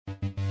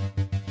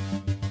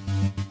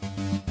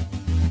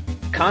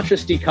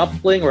conscious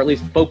decoupling, or at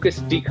least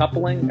focused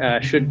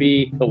decoupling, should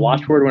be the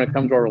watchword when it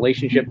comes to our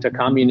relationship to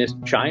communist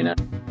China.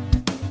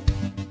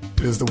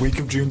 It is the week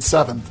of June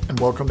 7th, and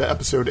welcome to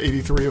episode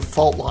 83 of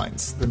Fault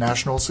Lines, the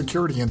National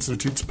Security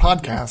Institute's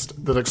podcast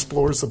that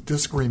explores the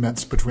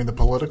disagreements between the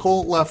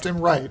political left and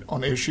right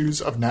on issues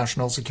of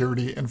national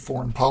security and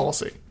foreign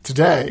policy.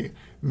 Today,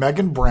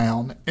 Megan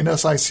Brown,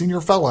 NSI Senior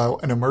Fellow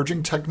and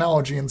Emerging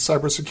Technology and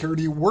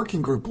Cybersecurity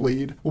Working Group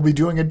Lead, will be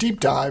doing a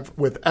deep dive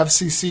with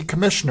FCC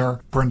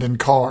Commissioner Brendan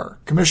Carr.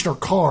 Commissioner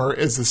Carr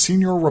is the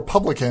senior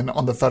Republican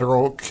on the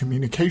Federal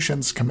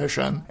Communications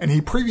Commission, and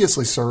he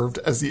previously served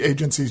as the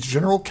agency's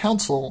general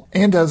counsel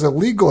and as a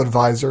legal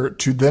advisor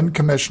to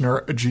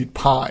then-Commissioner Ajit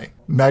Pai.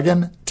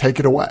 Megan, take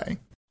it away.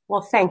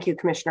 Well, thank you,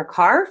 Commissioner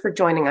Carr, for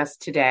joining us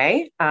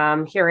today.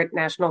 Here at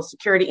National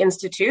Security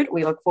Institute,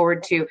 we look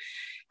forward to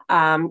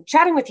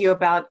chatting with you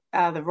about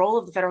the role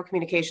of the Federal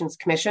Communications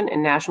Commission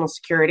in national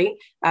security.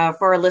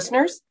 For our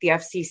listeners, the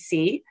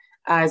FCC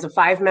is a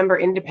 5-member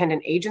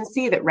independent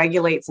agency that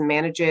regulates and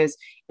manages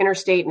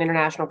interstate and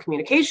international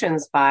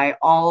communications by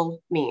all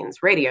means: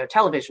 radio,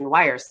 television,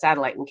 wires,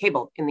 satellite, and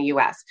cable in the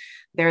U.S.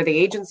 They're the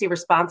agency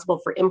responsible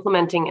for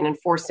implementing and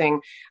enforcing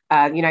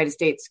the United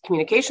States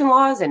communication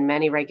laws and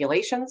many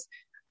regulations.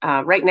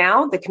 Right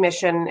now, the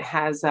commission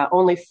has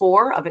only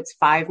 4 of its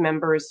 5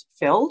 members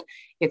filled.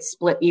 It's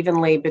split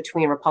evenly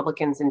between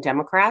Republicans and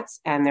Democrats,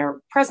 and there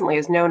presently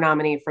is no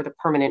nominee for the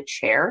permanent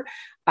chair.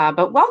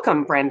 But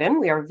welcome, Brendan.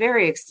 We are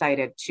very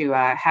excited to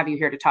have you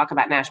here to talk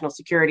about national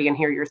security and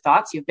hear your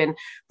thoughts. You've been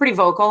pretty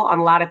vocal on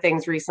a lot of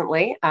things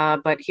recently,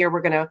 but here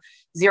we're going to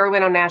zero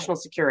in on national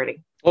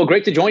security. Well,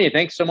 great to join you.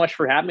 Thanks so much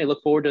for having me.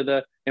 Look forward to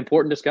the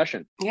important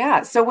discussion.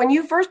 Yeah. So when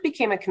you first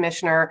became a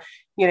commissioner,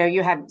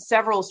 you had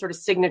several sort of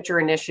signature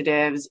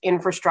initiatives,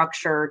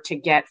 infrastructure to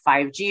get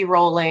 5G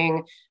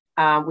rolling,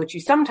 which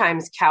you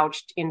sometimes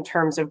couched in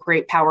terms of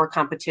great power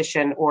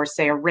competition or,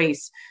 say, a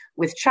race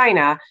with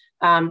China.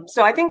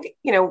 So I think,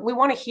 we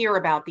want to hear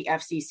about the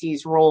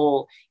FCC's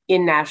role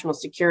in national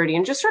security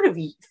and just sort of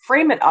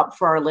frame it up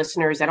for our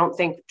listeners. I don't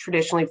think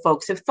traditionally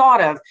folks have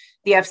thought of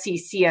the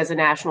FCC as a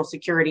national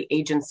security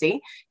agency.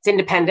 It's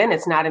independent.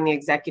 It's not in the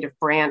executive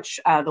branch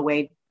the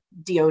way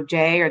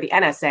DOJ or the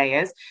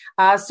NSA is.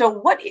 So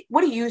what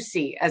do you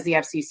see as the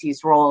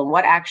FCC's role, and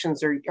what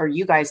actions are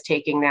you guys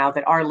taking now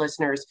that our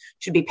listeners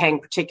should be paying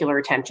particular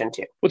attention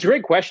to? Well, it's a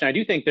great question. I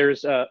do think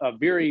there's a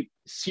very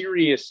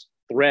serious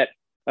threat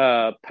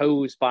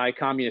posed by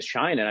communist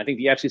China. And I think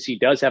the FCC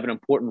does have an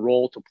important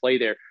role to play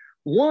there.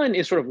 One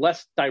is sort of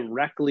less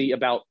directly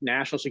about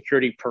national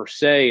security per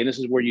se, and this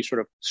is where you sort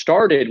of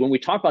started. When we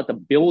talk about the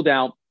build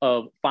out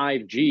of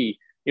 5G,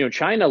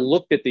 China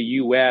looked at the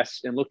U.S.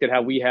 and looked at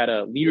how we had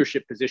a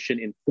leadership position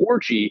in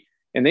 4G,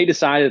 and they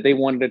decided they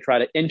wanted to try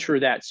to enter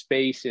that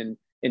space and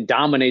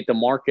dominate the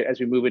market as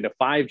we move into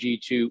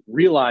 5G, to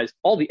realize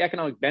all the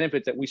economic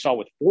benefits that we saw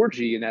with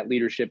 4G and that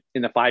leadership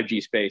in the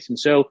 5G space. And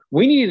so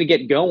we needed to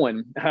get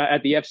going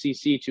at the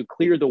FCC to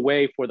clear the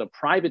way for the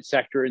private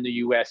sector in the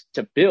U.S.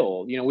 to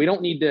build. We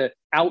don't need to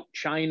out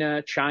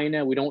China.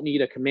 We don't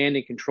need a command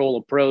and control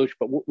approach.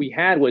 But what we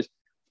had was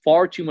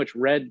far too much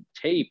red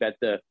tape at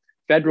the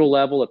federal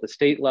level, at the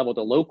state level, at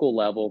the local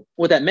level.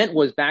 What that meant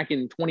was back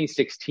in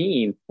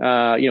 2016,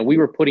 we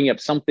were putting up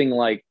something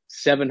like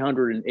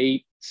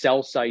 708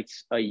 cell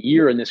sites a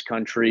year in this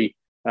country,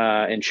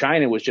 and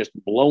China was just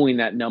blowing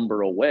that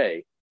number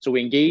away. So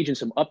we engaged in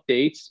some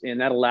updates, and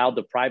that allowed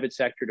the private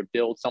sector to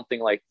build something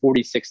like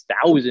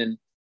 46,000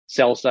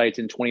 cell sites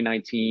in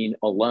 2019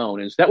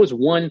 alone. And so that was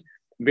one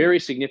very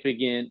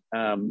significant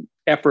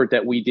effort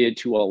that we did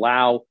to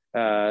allow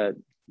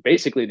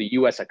basically the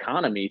U.S.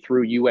 economy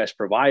through U.S.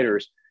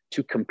 providers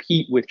to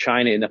compete with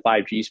China in the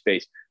 5G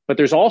space. But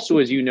there's also,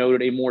 as you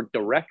noted, a more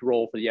direct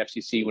role for the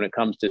FCC when it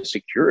comes to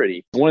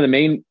security. One of the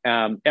main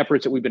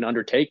efforts that we've been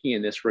undertaking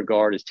in this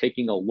regard is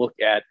taking a look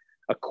at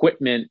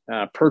equipment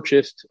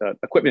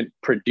equipment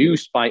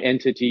produced by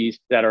entities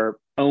that are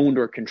owned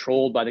or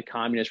controlled by the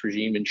communist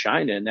regime in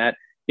China. And that,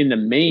 in the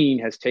main,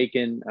 has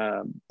taken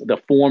the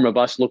form of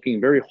us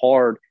looking very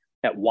hard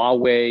at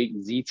Huawei,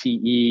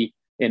 ZTE,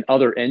 and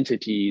other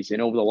entities.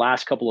 And over the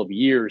last couple of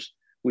years,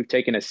 we've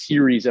taken a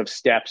series of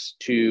steps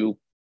to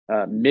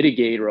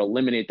mitigate or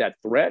eliminate that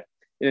threat.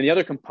 And then the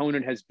other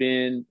component has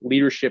been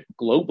leadership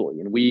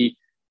globally. And we,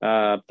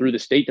 through the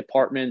State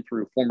Department,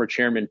 through former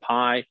Chairman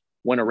Pai,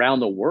 went around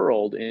the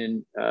world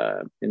and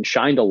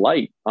shined a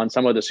light on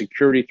some of the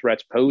security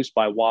threats posed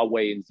by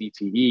Huawei and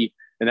ZTE.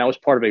 And that was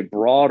part of a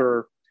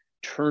broader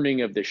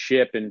turning of the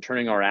ship and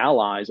turning our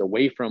allies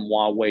away from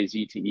Huawei,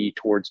 ZTE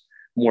towards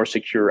more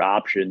secure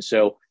options.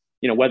 So,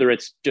 whether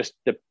it's just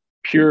the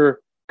pure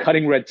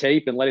cutting red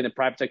tape and letting the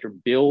private sector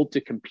build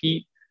to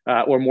compete,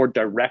 or more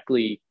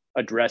directly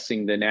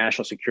addressing the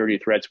national security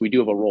threats, we do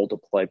have a role to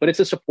play. But it's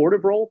a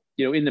supportive role,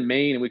 in the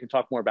main, and we can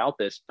talk more about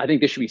this. I think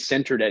this should be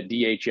centered at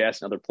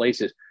DHS and other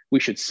places.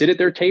 We should sit at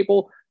their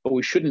table, but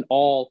we shouldn't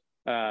all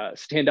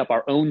stand up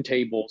our own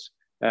tables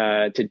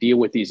to deal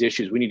with these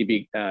issues. We need to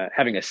be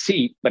having a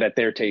seat, but at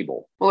their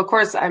table. Well, of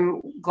course,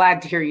 I'm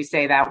glad to hear you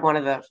say that. One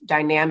of the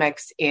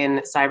dynamics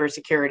in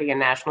cybersecurity and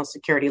national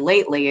security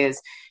lately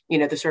is,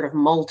 the sort of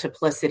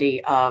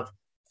multiplicity of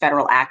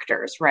federal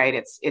actors, right?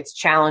 It's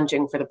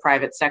challenging for the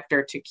private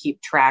sector to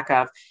keep track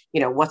of,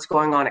 what's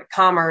going on at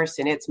Commerce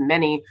and its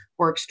many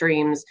work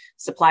streams,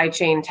 supply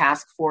chain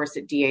task force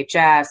at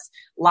DHS,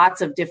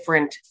 lots of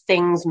different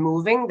things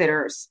moving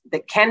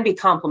that can be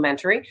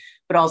complementary,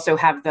 but also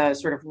have the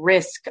sort of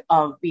risk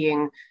of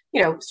being,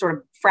 sort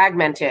of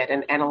fragmented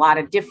and a lot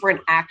of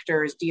different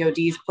actors.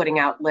 DoD's putting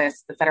out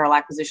lists, the Federal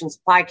Acquisition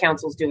Supply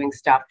Council's doing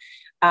stuff.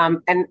 And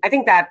I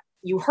think that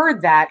you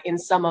heard that in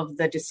some of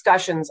the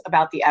discussions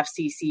about the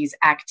FCC's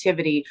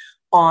activity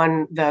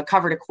on the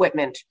covered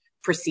equipment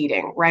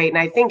proceeding, right? And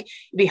I think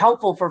it'd be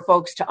helpful for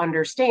folks to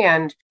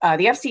understand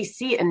the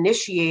FCC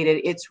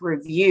initiated its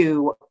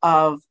review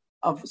of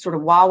sort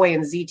of Huawei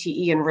and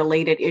ZTE and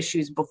related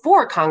issues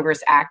before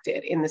Congress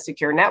acted in the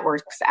Secure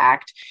Networks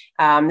Act.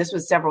 This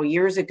was several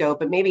years ago,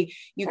 but maybe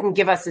you can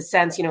give us a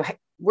sense,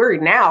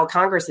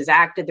 Congress has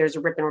acted, there's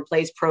a rip and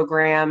replace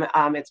program.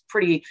 It's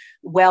pretty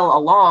well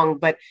along,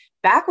 but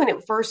back when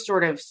it first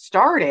sort of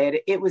started,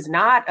 it was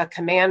not a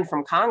command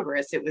from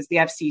Congress. It was the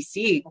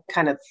FCC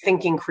kind of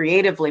thinking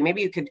creatively.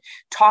 Maybe you could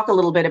talk a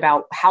little bit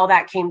about how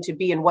that came to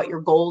be and what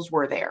your goals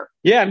were there.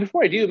 Yeah, and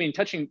before I do,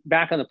 touching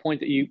back on the point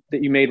that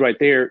you made right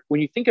there, when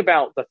you think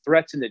about the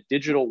threats in the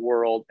digital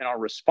world and our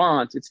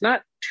response, it's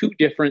not too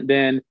different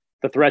than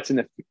the threats in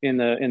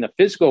the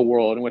physical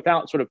world. And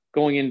without sort of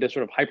going into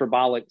sort of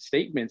hyperbolic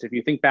statements, if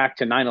you think back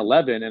to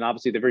 9/11 and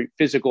obviously the very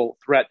physical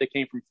threat that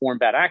came from foreign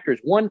bad actors,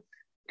 one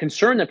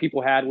concern that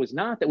people had was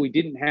not that we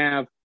didn't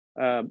have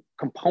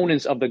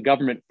components of the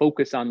government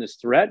focus on this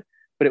threat,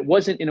 but it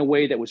wasn't in a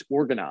way that was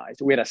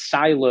organized. We had a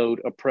siloed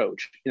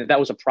approach. That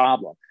was a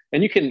problem.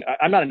 And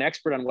I'm not an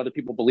expert on whether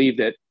people believe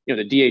that,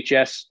 the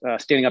DHS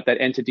standing up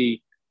that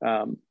entity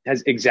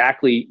has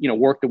exactly,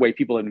 worked the way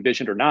people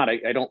envisioned or not.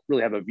 I don't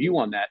really have a view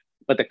on that.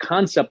 But the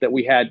concept that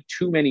we had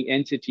too many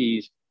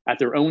entities at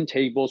their own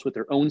tables with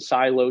their own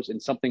silos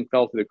and something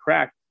fell through the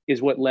crack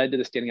is what led to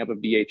the standing up of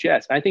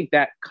DHS. I think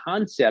that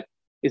concept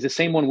is the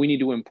same one we need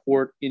to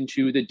import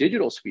into the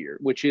digital sphere,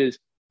 which is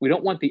we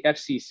don't want the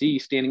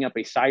FCC standing up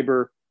a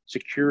cyber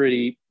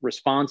security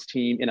response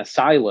team in a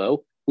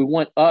silo. We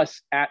want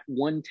us at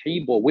one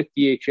table with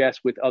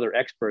DHS, with other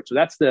experts. So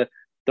that's the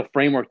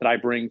framework that I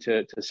bring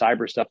to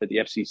cyber stuff at the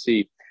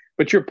FCC.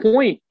 But your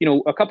point,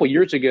 a couple of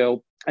years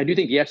ago, I do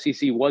think the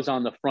FCC was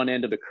on the front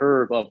end of the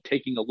curve of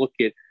taking a look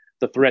at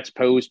the threats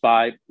posed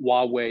by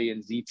Huawei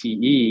and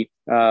ZTE.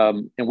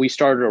 And we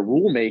started a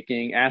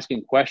rulemaking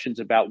asking questions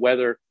about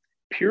whether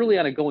purely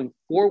on a going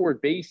forward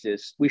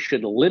basis, we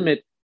should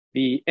limit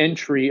the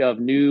entry of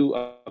new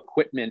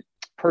equipment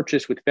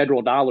purchased with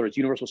federal dollars,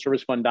 Universal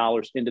Service Fund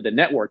dollars into the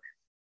network.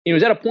 It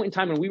was at a point in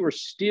time when we were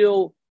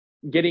still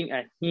getting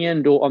a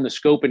handle on the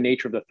scope and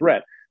nature of the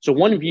threat. So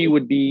one view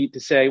would be to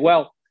say,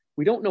 well,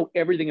 we don't know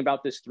everything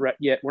about this threat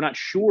yet. We're not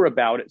sure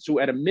about it. So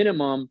at a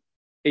minimum,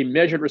 a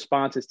measured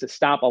response is to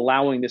stop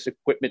allowing this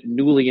equipment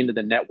newly into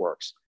the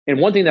networks. And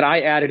one thing that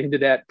I added into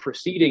that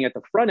proceeding at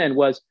the front end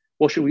was,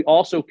 well, should we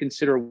also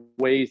consider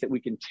ways that we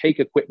can take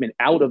equipment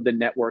out of the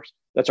networks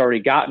that's already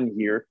gotten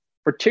here,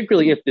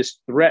 particularly if this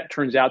threat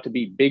turns out to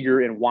be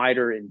bigger and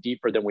wider and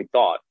deeper than we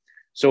thought?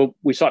 So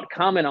we sought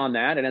comment on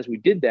that. And as we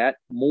did that,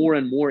 more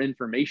and more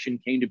information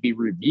came to be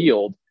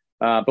revealed,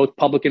 both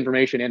public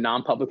information and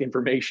non-public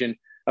information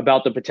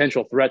about the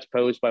potential threats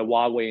posed by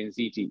Huawei and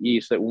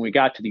ZTE. So that when we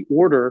got to the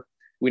order,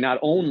 we not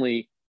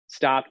only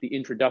stopped the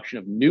introduction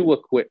of new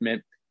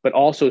equipment, but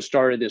also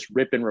started this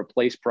rip and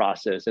replace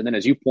process. And then,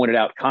 as you pointed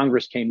out,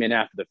 Congress came in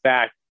after the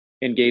fact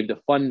and gave the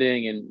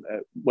funding, and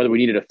whether we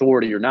needed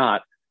authority or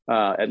not,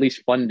 at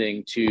least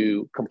funding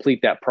to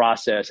complete that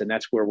process. And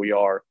that's where we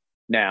are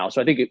now.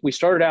 So I think we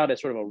started out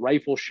as sort of a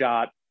rifle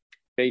shot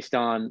based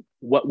on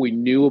what we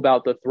knew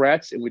about the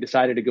threats, and we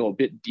decided to go a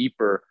bit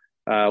deeper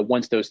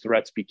once those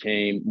threats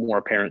became more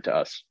apparent to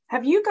us.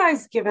 Have you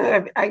guys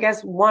given, I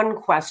guess, one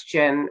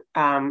question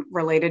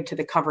related to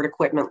the covered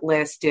equipment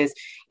list is,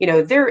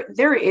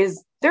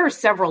 there are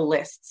several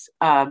lists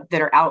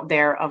that are out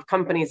there of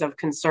companies of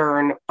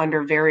concern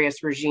under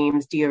various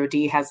regimes.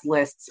 DoD has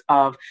lists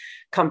of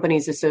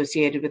companies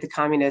associated with the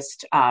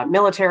communist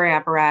military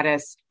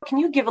apparatus. Can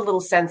you give a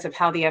little sense of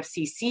how the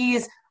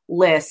FCC's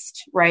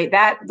list, right?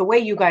 That the way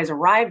you guys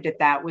arrived at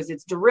that was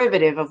it's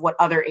derivative of what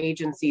other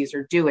agencies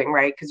are doing,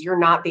 right? Because you're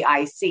not the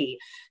IC.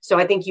 So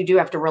I think you do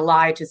have to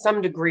rely to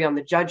some degree on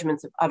the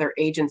judgments of other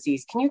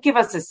agencies. Can you give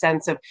us a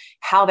sense of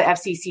how the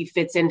FCC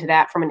fits into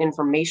that from an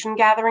information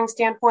gathering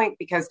standpoint?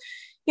 Because,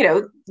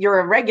 you're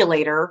a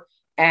regulator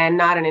and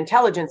not an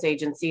intelligence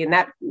agency, and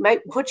that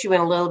might put you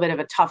in a little bit of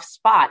a tough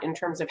spot in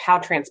terms of how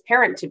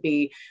transparent to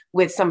be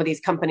with some of these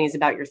companies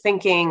about your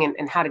thinking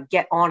and how to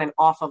get on and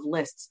off of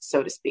lists,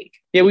 so to speak.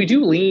 Yeah, we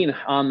do lean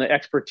on the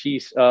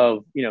expertise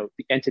of, the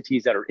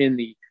entities that are in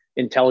the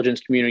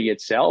intelligence community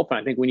itself. And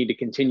I think we need to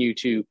continue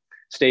to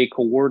stay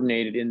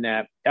coordinated in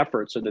that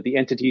effort so that the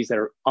entities that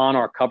are on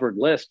our covered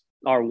list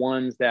are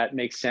ones that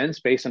make sense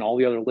based on all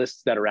the other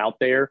lists that are out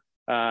there,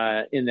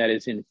 in that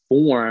it's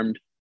informed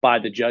by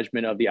the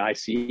judgment of the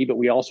IC. But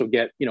we also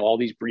get, all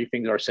these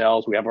briefings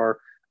ourselves. We have our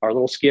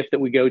little skiff that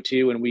we go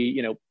to, and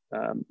we,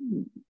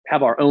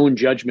 have our own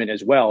judgment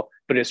as well.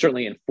 But it's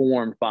certainly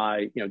informed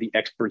by, the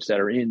experts that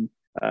are in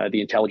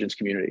the intelligence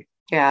community.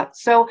 Yeah.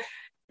 So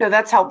no,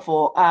 that's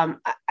helpful.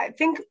 I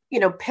think,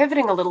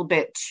 pivoting a little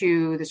bit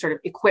to the sort of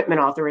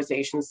equipment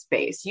authorization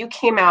space, you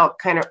came out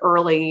kind of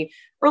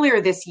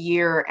earlier this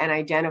year and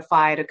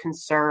identified a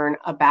concern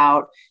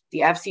about the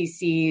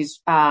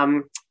FCC's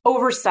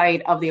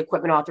oversight of the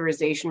equipment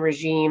authorization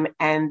regime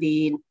and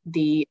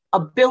the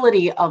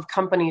ability of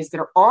companies that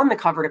are on the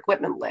covered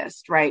equipment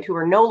list, right, who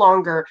are no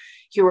longer,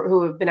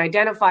 who have been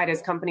identified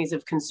as companies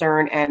of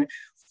concern and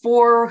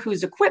for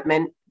whose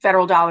equipment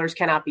federal dollars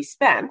cannot be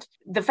spent.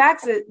 The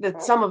fact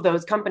that some of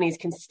those companies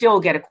can still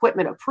get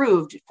equipment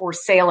approved for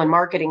sale and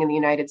marketing in the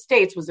United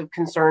States was of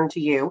concern to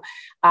you.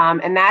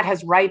 And that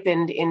has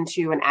ripened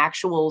into an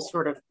actual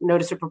sort of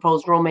notice of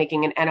proposed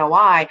rulemaking and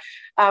NOI.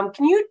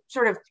 Can you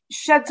sort of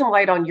shed some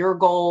light on your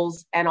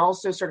goals and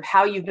also sort of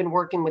how you've been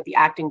working with the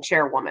acting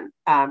chairwoman?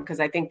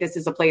 Because I think this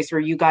is a place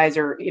where you guys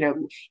are,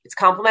 it's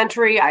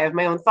complementary. I have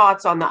my own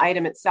thoughts on the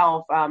item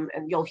itself, and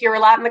you'll hear a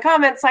lot in the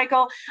comment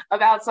cycle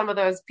about some of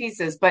those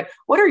pieces. But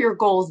what are your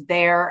goals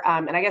there?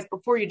 And I guess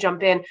before you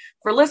jump in,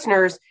 for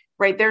listeners,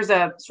 right, there's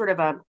a sort of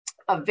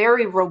a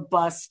very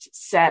robust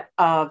set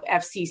of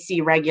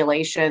FCC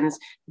regulations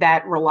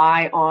that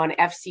rely on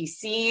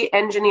FCC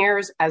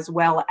engineers as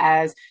well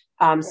as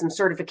some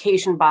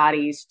certification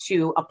bodies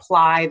to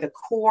apply the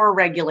core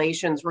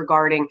regulations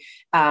regarding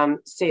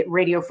say,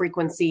 radio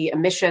frequency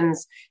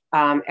emissions,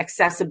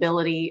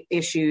 accessibility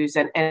issues,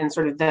 and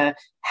sort of the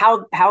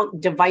how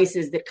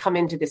devices that come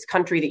into this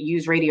country that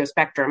use radio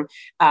spectrum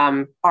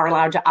are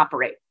allowed to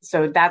operate.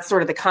 So that's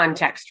sort of the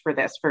context for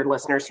this for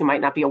listeners who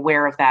might not be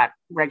aware of that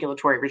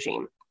regulatory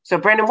regime. So,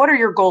 Brandon, what are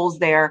your goals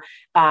there,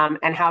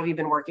 and how have you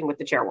been working with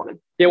the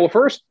chairwoman? Yeah, well,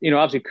 first,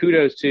 obviously,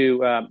 kudos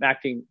to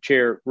Acting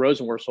Chair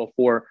Rosenworcel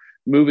for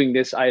moving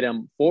this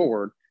item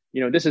forward.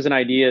 This is an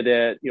idea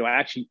that, I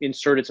actually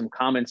inserted some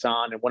comments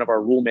on in one of our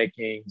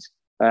rulemakings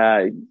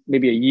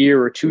maybe a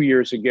year or 2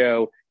 years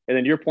ago. And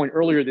then to your point,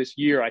 earlier this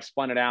year, I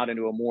spun it out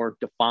into a more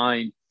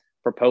defined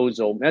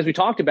proposal. And as we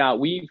talked about,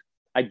 we've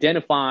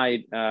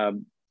identified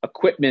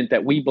equipment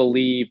that we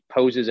believe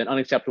poses an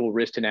unacceptable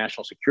risk to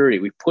national security.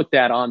 We put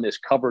that on this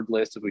covered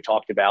list that we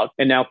talked about.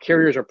 And now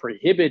carriers are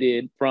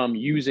prohibited from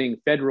using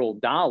federal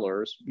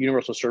dollars,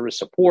 universal service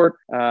support,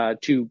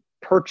 to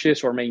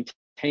purchase or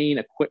maintain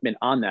equipment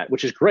on that,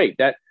 which is great.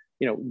 That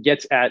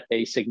gets at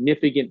a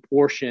significant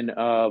portion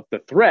of the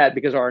threat,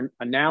 because our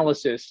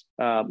analysis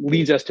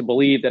leads us to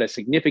believe that a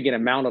significant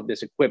amount of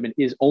this equipment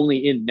is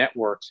only in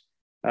networks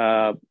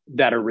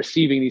that are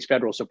receiving these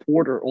federal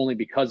support, or only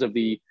because of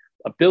the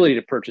ability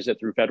to purchase it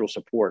through federal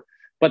support.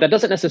 But that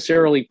doesn't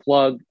necessarily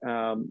plug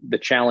the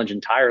challenge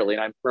entirely.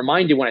 And I'm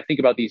reminded when I think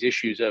about these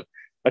issues of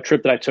a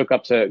trip that I took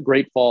up to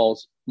Great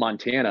Falls,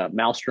 Montana,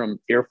 Malmstrom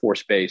Air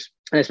Force Base.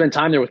 And I spent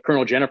time there with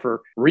Colonel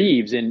Jennifer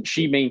Reeves, and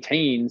she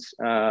maintains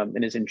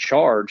and is in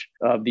charge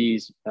of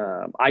these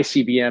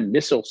ICBM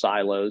missile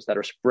silos that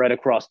are spread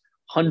across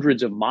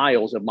hundreds of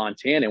miles of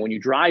Montana. When you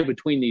drive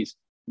between these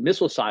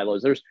missile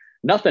silos, there's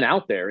nothing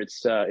out there.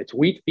 It's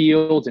wheat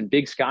fields and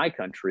big sky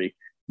country,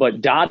 but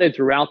dotted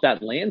throughout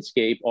that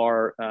landscape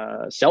are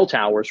cell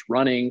towers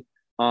running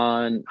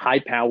on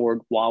high-powered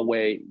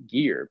Huawei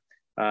gear.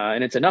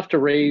 And it's enough to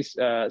raise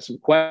some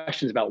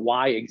questions about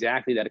why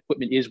exactly that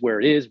equipment is where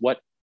it is. What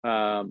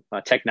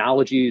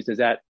technologies does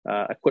that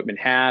equipment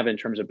have in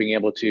terms of being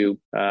able to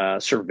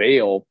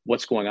surveil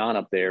what's going on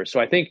up there? So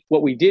I think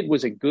what we did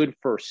was a good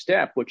first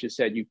step, which is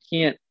said you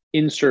can't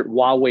insert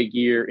Huawei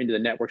gear into the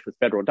networks with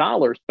federal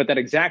dollars, but that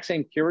exact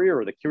same carrier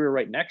or the carrier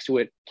right next to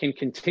it can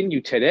continue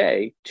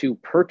today to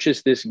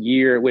purchase this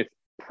gear with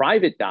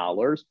private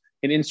dollars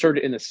and insert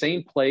it in the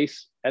same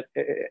place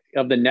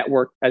of the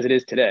network as it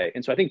is today.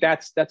 And so I think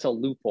that's a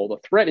loophole.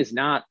 The threat is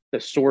not the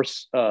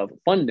source of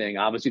funding.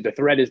 Obviously, the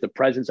threat is the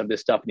presence of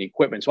this stuff in the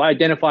equipment. So I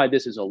identified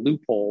this as a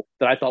loophole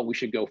that I thought we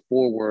should go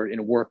forward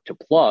and work to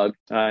plug.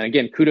 And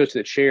again, kudos to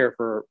the chair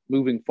for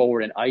moving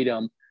forward an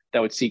item that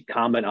would seek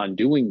comment on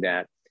doing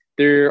that.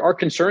 There are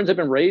concerns that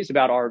have been raised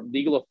about our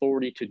legal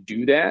authority to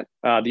do that.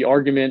 The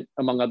argument,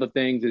 among other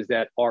things, is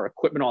that our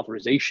equipment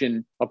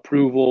authorization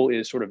approval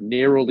is sort of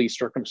narrowly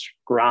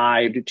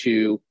circumscribed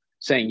to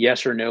saying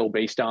yes or no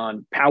based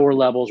on power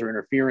levels or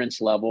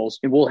interference levels.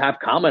 And we'll have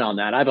comment on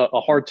that. I have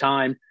a hard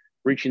time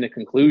reaching the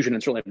conclusion,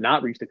 and certainly have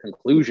not reached the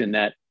conclusion,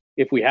 that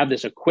if we have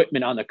this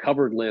equipment on the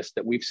covered list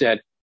that we've said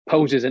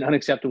poses an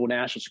unacceptable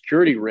national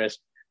security risk,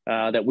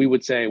 that we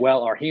would say,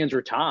 well, our hands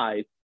are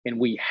tied and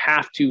we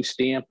have to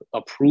stamp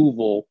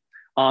approval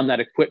on that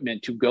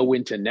equipment to go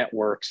into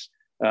networks,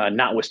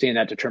 notwithstanding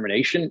that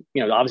determination.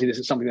 Obviously this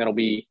is something that'll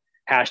be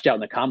hashed out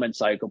in the comment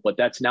cycle, but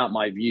that's not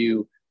my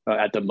view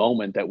at the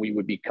moment, that we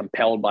would be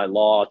compelled by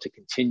law to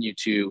continue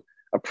to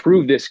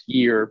approve this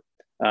gear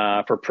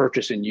for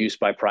purchase and use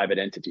by private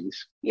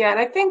entities. Yeah, and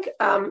I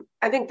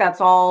think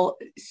that's all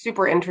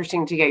super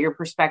interesting to get your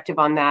perspective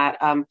on that.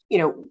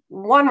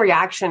 One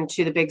reaction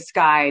to the Big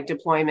Sky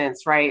deployments,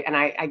 right? And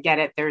I get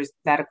it. There's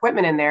that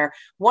equipment in there.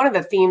 One of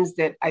the themes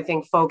that I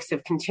think folks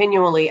have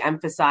continually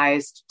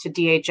emphasized to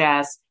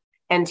DHS,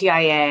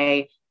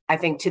 NTIA, I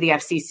think to the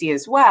FCC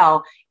as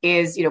well,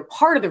 is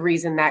part of the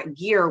reason that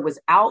gear was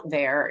out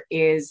there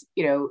is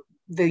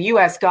the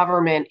U.S.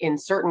 government, in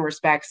certain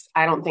respects,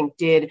 I don't think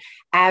did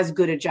as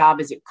good a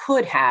job as it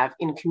could have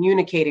in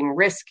communicating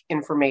risk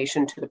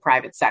information to the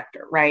private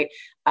sector, right?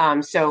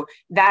 So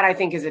that, I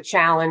think, is a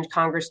challenge.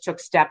 Congress took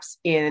steps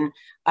in,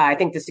 I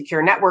think, the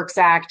Secure Networks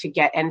Act to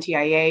get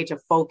NTIA to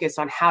focus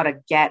on how to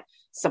get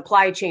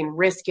supply chain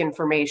risk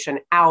information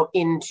out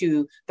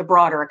into the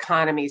broader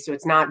economy. So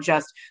it's not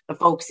just the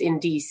folks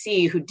in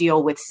DC who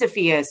deal with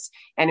CFIUS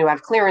and who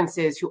have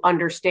clearances who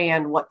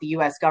understand what the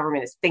US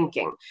government is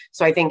thinking.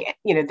 So I think,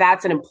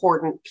 that's an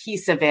important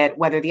piece of it.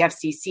 Whether the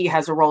FCC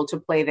has a role to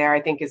play there,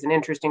 I think is an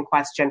interesting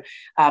question.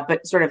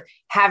 But sort of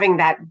having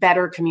that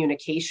better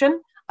communication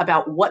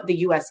about what the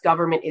U.S.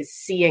 government is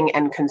seeing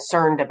and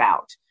concerned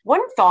about.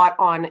 One thought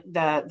on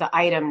the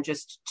item,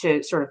 just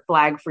to sort of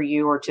flag for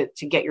you or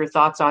to get your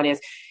thoughts on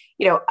is,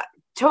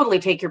 totally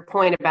take your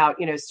point about,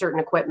 certain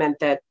equipment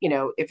that,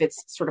 if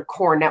it's sort of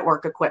core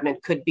network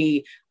equipment could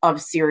be of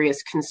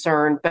serious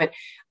concern. But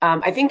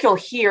I think you'll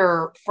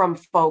hear from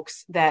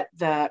folks that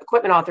the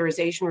equipment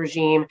authorization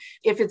regime,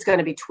 if it's going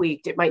to be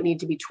tweaked, it might need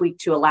to be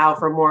tweaked to allow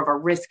for more of a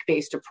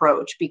risk-based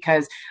approach,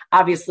 because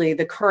obviously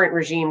the current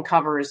regime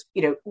covers,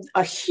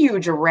 a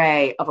huge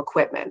array of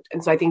equipment.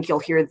 And so I think you'll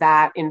hear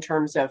that in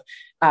terms of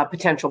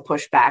potential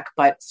pushback,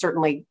 but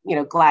certainly,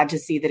 glad to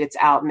see that it's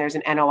out. And there's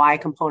an NOI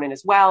component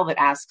as well that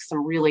asks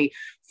some really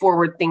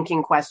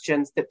forward-thinking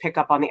questions that pick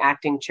up on the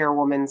acting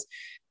chairwoman's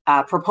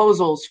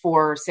proposals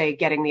for, say,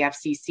 getting the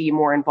FCC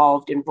more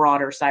involved in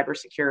broader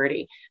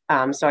cybersecurity.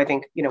 So I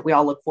think, we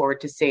all look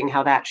forward to seeing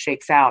how that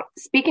shakes out.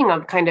 Speaking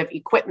of kind of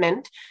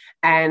equipment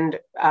and,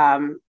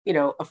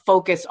 a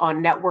focus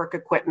on network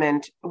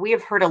equipment, we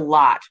have heard a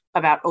lot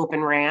about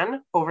Open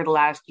RAN over the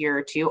last year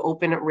or two,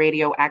 Open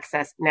Radio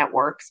Access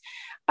Networks.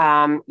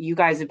 You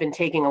guys have been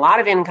taking a lot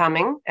of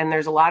incoming, and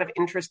there's a lot of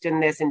interest in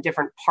this in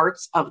different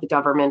parts of the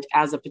government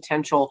as a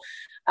potential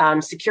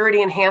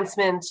security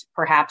enhancement.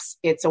 Perhaps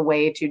it's a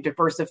way to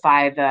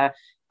diversify the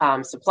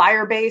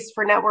supplier base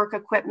for network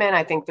equipment.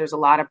 I think there's a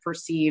lot of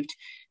perceived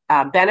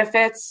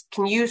benefits.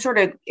 Can you sort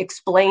of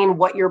explain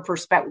what your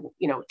perspective,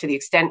 to the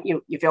extent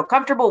you feel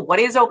comfortable, what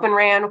is Open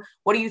RAN?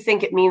 What do you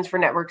think it means for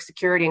network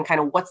security, and kind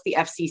of what's the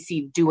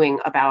FCC doing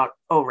about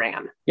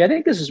ORAN? Yeah, I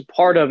think this is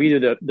part of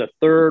either the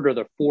third or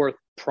the fourth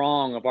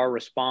prong of our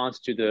response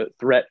to the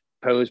threat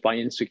posed by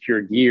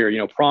insecure gear.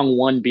 Prong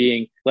one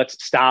being,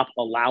 let's stop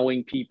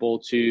allowing people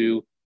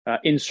to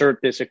insert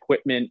this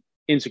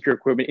insecure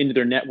equipment into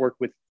their network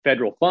with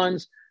federal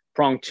funds.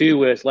 Prong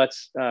two is,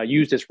 let's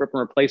use this rip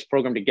and replace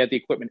program to get the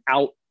equipment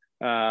out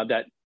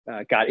that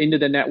got into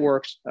the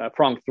networks.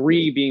 Prong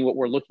three being what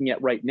we're looking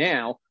at right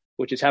now,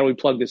 which is how do we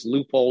plug this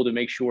loophole to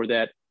make sure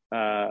that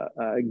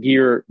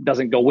gear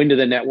doesn't go into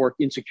the network,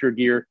 insecure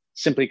gear,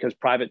 simply because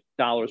private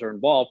dollars are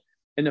involved.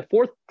 And the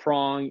fourth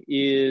prong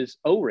is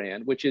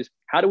ORAN, which is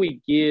how do we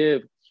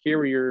give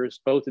carriers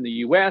both in the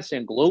US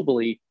and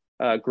globally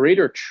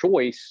greater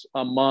choice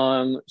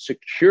among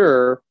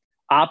secure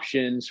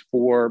options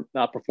for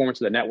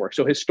performance of the network.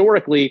 So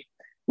historically,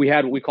 we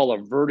had what we call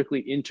a vertically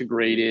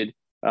integrated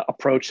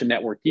approach to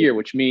network gear,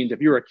 which means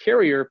if you're a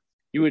carrier,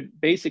 you would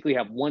basically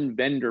have one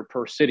vendor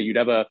per city. You'd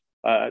have a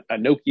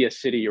Nokia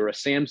city or a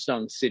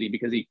Samsung city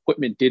because the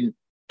equipment didn't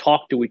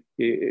talk to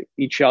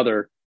each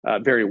other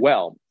very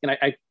well. And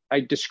I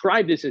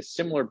describe this as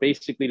similar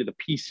basically to the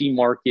PC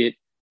market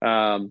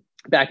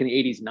back in the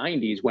 80s,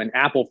 90s when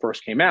Apple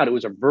first came out. It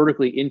was a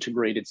vertically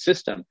integrated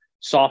system,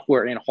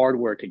 software and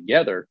hardware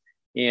together.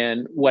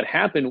 And what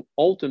happened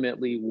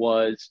ultimately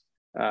was,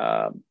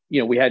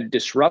 we had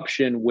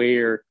disruption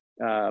where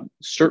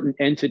certain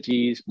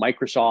entities,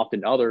 Microsoft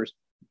and others,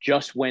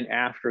 just went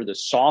after the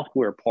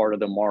software part of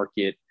the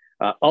market.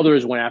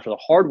 Others went after the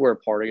hardware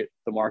part of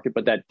the market,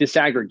 but that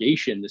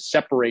disaggregation, the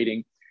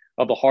separating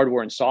of the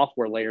hardware and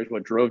software layers,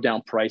 what drove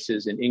down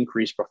prices and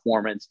increased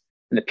performance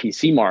in the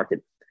PC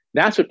market.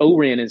 That's what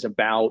ORAN is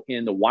about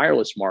in the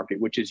wireless market,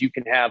 which is you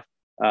can have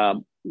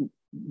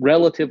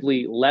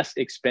relatively less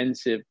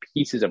expensive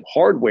pieces of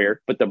hardware,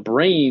 but the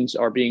brains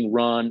are being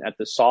run at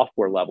the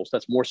software level. So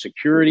that's more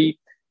security,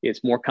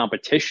 it's more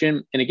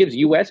competition, and it gives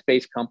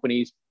US-based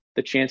companies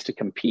the chance to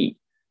compete.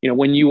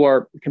 When you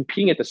are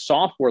competing at the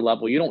software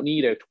level, you don't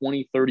need a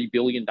 $20-30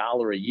 billion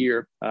a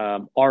year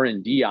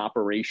R&D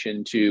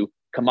operation to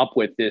come up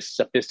with this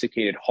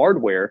sophisticated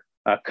hardware.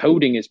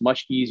 Coding is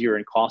much easier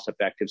and cost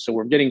effective. So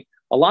we're getting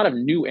a lot of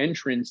new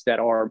entrants that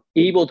are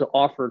able to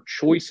offer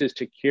choices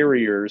to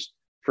carriers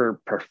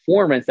for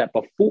performance that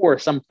before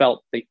some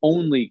felt they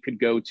only could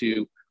go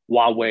to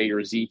Huawei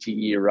or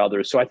ZTE or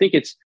others. So I think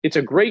it's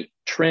a great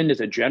trend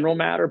as a general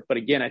matter. But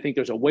again, I think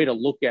there's a way to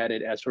look at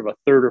it as sort of a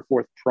third or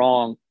fourth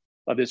prong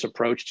of this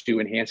approach to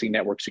enhancing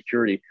network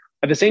security.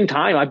 At the same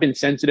time, I've been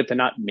sensitive to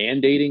not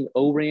mandating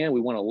O-RAN.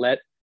 We want to let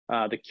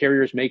the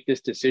carriers make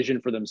this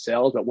decision for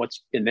themselves about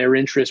what's in their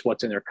interest,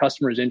 what's in their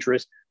customers'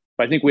 interest.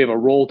 But I think we have a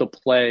role to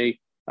play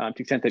to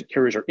the extent that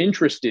carriers are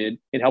interested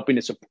in helping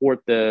to support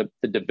the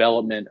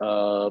development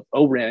of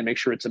O-RAN and make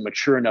sure it's a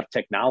mature enough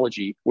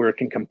technology where it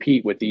can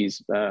compete with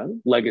these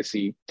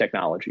legacy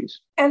technologies.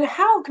 And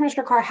how,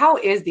 Commissioner Carr, how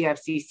is the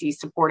FCC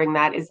supporting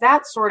that? Is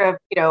that sort of,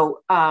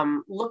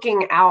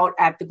 looking out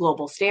at the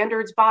global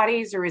standards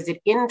bodies, or is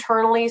it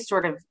internally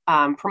sort of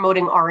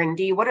promoting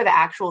R&D? What are the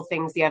actual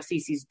things the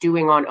FCC is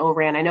doing on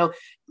O-RAN? I know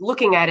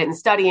looking at it and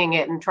studying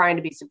it and trying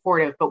to be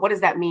supportive, but what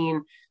does that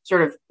mean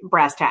sort of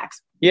brass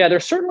tacks? Yeah,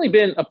 there's certainly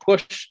been a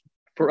push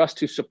for us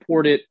to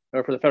support it,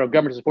 or for the federal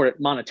government to support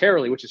it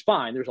monetarily, which is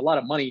fine. There's a lot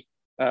of money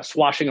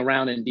swashing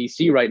around in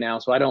DC right now,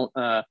 so I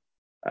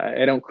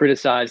don't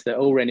criticize the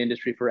O-RAN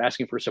industry for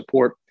asking for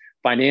support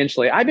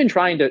financially. I've been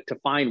trying to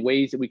find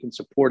ways that we can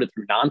support it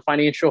through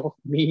non-financial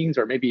means,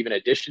 or maybe even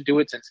addition to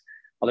it, since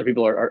other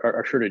people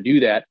are sure to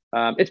do that.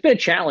 It's been a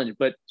challenge,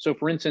 but so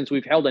for instance,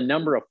 we've held a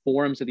number of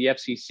forums at the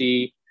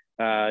FCC.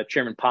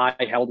 Chairman Pai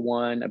held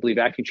one. I believe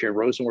Acting Chair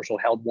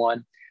Rosenworcel held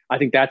one. I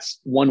think that's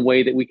one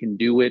way that we can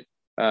do it.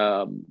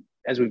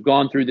 As we've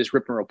gone through this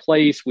rip and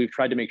replace, we've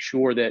tried to make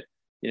sure that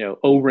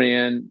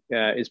O-RAN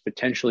is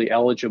potentially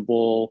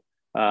eligible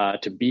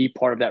to be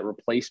part of that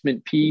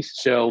replacement piece.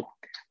 So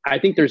I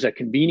think there's a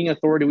convening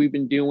authority we've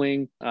been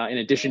doing in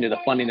addition to the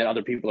funding that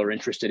other people are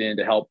interested in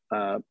to help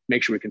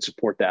make sure we can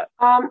support that.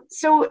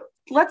 So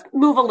let's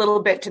move a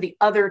little bit to the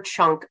other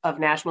chunk of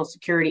national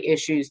security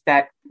issues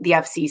that the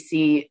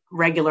FCC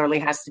regularly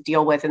has to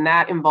deal with, and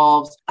that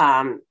involves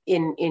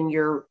in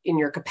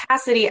your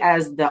capacity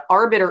as the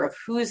arbiter of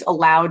who's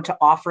allowed to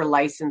offer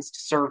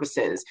licensed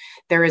services.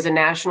 There is a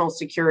national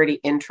security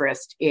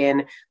interest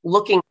in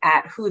looking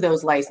at who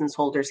those license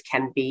holders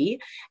can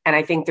be, and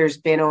I think there's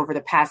been over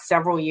the past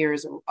several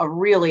years a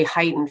really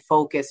heightened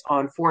focus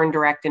on foreign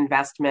direct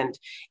investment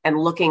and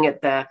looking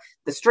at the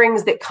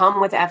strings that come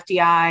with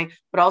FDI,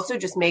 but also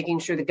just making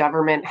sure the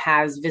government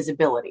has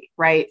visibility,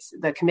 right?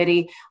 The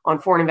Committee on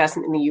Foreign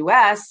Investment in the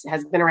U.S.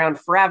 has been around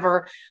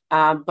forever,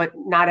 but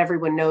not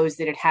everyone knows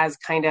that it has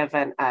kind of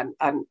an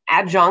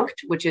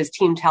adjunct, which is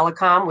Team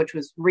Telecom, which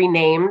was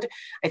renamed.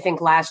 I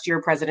think last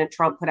year, President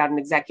Trump put out an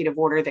executive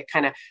order that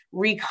kind of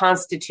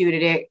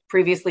reconstituted it.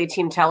 Previously,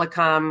 Team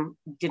Telecom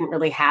didn't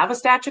really have a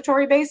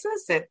statutory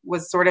basis. It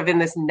was sort of in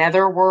this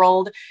nether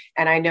world.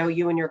 And I know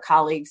you and your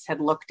colleagues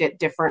had looked at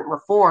different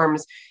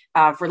reforms.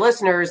 For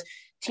listeners,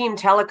 Team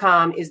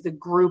Telecom is the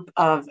group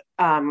of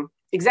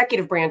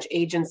executive branch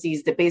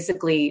agencies that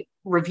basically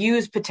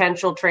reviews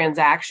potential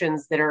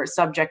transactions that are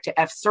subject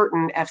to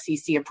certain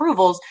FCC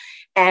approvals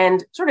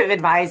and sort of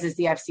advises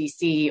the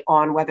FCC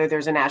on whether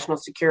there's a national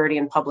security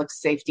and public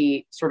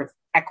safety sort of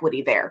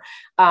equity there.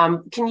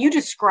 Can you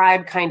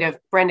describe kind of,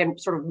 Brendan,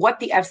 sort of what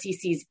the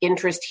FCC's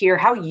interest here,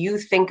 how you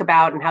think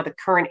about and how the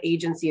current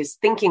agency is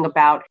thinking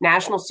about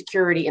national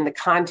security in the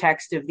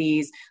context of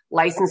these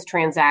licensed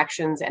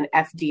transactions and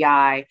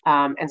FDI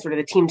and sort of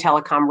the Team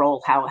Telecom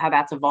role, how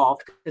that's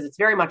evolved? Because it's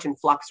very much in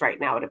flux right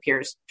now, it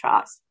appears to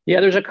us. Yeah,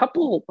 there's a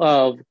couple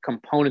of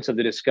components of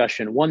the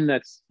discussion. One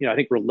that's, I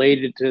think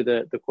related to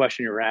the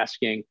question you're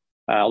asking,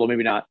 although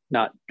maybe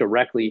not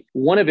directly.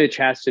 One of which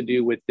has to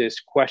do with this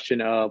question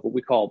of what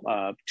we call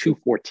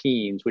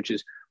 214s, which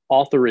is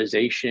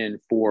authorization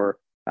for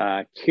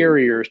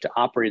carriers to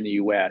operate in the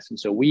U.S. And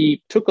so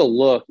we took a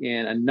look,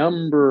 and a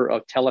number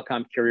of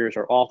telecom carriers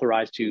are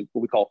authorized to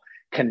what we call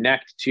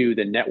connect to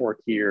the network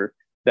here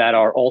that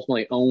are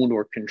ultimately owned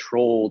or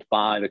controlled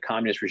by the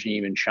communist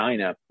regime in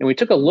China. And we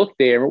took a look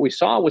there, and what we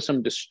saw was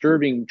some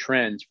disturbing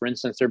trends. For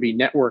instance, there'd be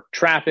network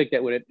traffic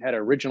that had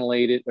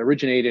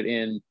originated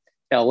in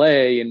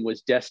LA and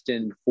was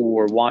destined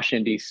for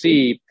Washington,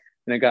 D.C.,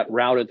 and it got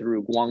routed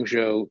through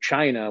Guangzhou,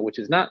 China, which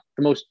is not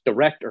the most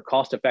direct or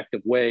cost-effective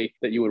way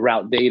that you would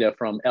route data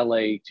from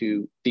LA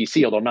to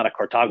D.C., although I'm not a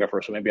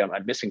cartographer, so maybe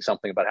I'm missing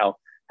something about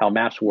how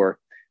maps work.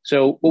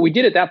 So what we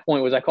did at that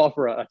point was I called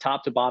for a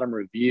top-to-bottom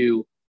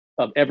review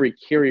of every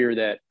carrier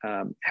that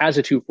has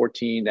a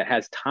 214 that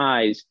has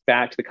ties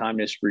back to the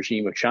communist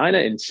regime of China.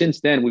 And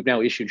since then, we've now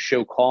issued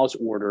show cause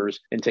orders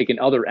and taken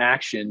other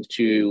actions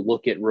to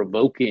look at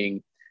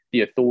revoking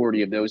the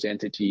authority of those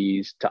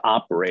entities to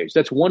operate. So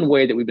that's one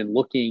way that we've been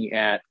looking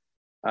at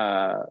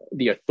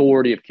the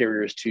authority of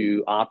carriers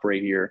to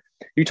operate here.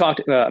 You talked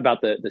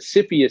about the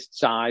CFIUS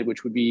side,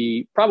 which would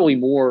be probably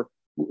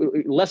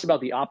less about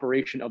the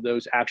operation of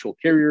those actual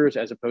carriers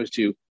as opposed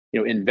to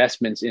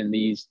investments in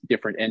these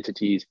different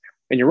entities.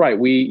 And you're right,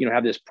 we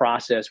have this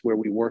process where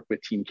we work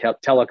with Team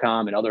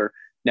Telecom and other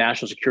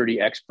national security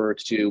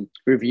experts to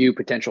review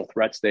potential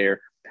threats there.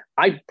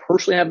 I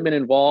personally haven't been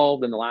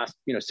involved in the last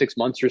 6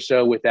 months or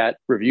so with that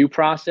review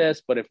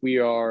process, but if we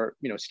are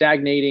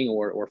stagnating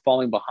or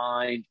falling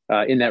behind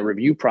in that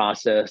review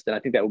process, then I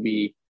think that would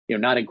be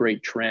not a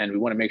great trend. We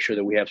want to make sure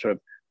that we have sort of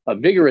a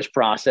vigorous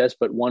process,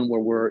 but one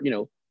where we're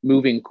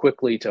moving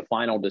quickly to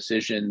final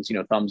decisions,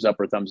 thumbs up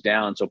or thumbs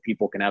down, so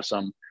people can have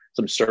some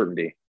some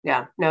certainty.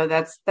 Yeah, no,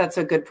 that's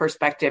a good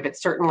perspective.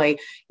 It's certainly,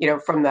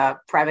 from the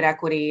private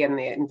equity and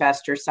the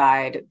investor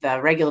side, the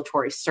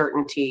regulatory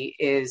certainty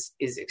is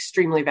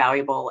extremely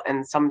valuable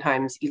and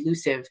sometimes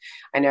elusive.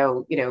 I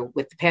know,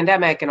 with the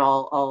pandemic and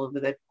all of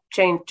the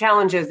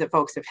challenges that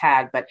folks have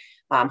had, but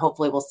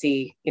hopefully we'll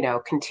see,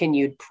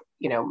 continued,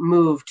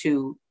 move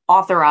to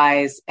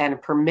authorize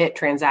and permit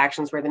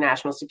transactions where the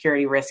national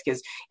security risk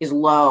is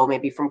low,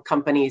 maybe from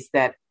companies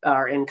that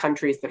are in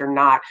countries that are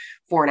not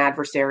foreign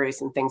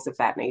adversaries and things of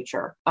that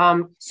nature.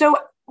 So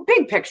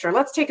big picture,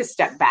 let's take a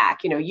step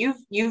back.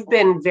 You've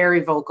been very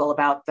vocal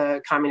about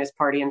the Communist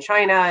Party in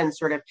China, and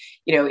sort of,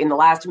 in the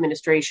last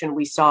administration,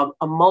 we saw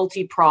a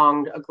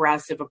multi-pronged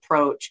aggressive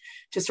approach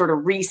to sort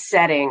of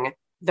resetting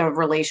the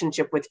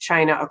relationship with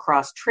China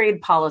across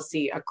trade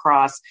policy,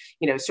 across,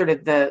 sort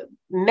of the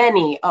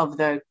many of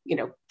the,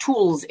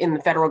 tools in the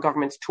federal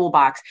government's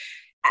toolbox.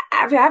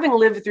 Having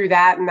lived through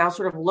that and now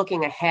sort of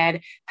looking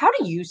ahead, how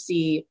do you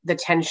see the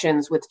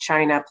tensions with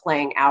China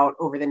playing out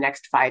over the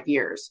next 5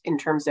 years in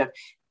terms of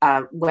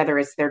whether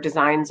it's their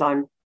designs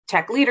on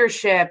tech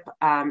leadership,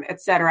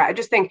 et cetera? I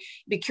just think,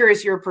 be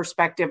curious your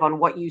perspective on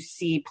what you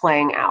see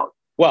playing out.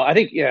 Well, I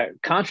think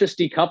conscious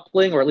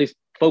decoupling, or at least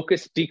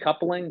focused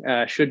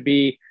decoupling, should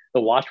be the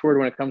watchword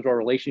when it comes to our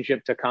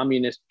relationship to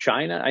communist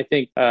China. I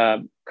think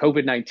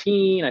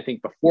COVID-19, I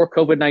think before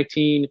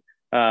COVID-19,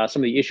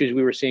 some of the issues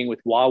we were seeing with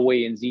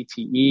Huawei and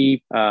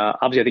ZTE,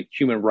 obviously I think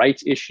human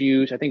rights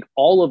issues, I think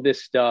all of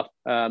this stuff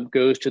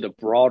goes to the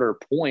broader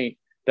point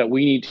that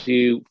we need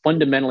to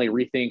fundamentally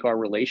rethink our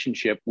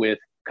relationship with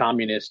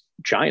communist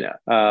China.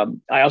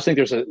 I also think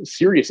there's a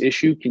serious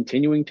issue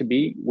continuing to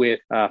be with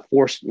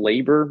forced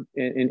labor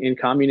in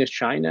communist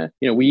China.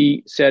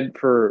 We said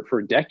for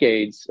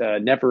decades,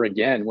 never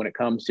again when it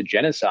comes to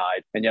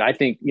genocide. And yet I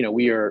think,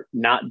 we are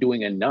not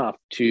doing enough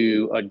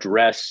to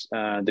address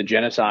the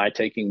genocide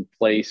taking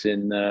place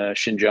in the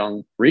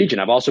Xinjiang region.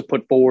 I've also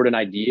put forward an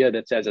idea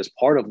that says, as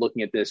part of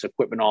looking at this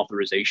equipment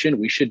authorization,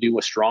 we should do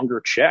a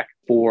stronger check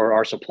for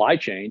our supply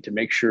chain to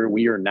make sure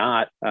we are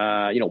not,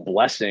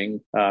 blessing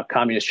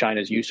communist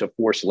China's use of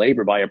forced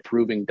labor by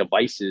approving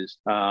devices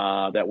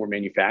that were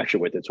manufactured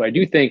with it. So I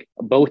do think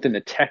both in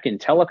the tech and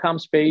telecom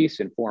space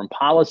and foreign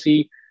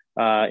policy,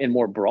 and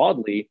more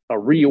broadly, a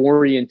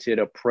reoriented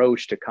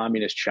approach to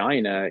communist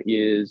China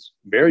is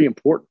very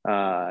important.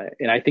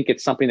 And I think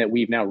it's something that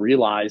we've now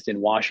realized in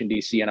Washington,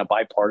 D.C. on a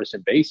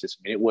bipartisan basis. I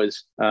mean, it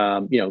was,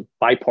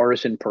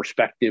 bipartisan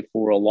perspective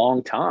for a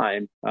long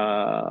time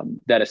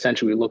that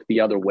essentially looked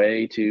the other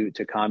way to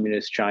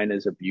communist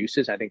China's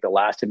abuses. I think the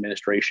last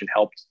administration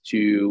helped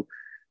to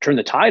turn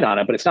the tide on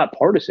it, but it's not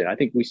partisan. I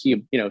think we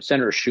see,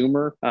 Senator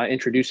Schumer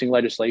introducing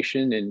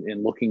legislation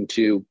and looking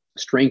to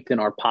strengthen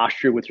our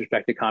posture with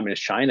respect to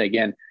communist China.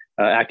 Again,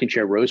 Acting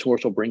Chair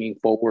Rosenworcel bringing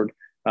forward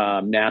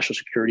national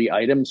security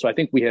items. So I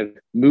think we have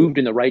moved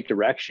in the right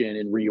direction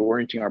in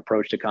reorienting our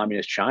approach to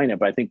communist China,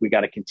 but I think we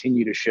got to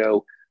continue to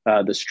show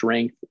the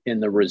strength in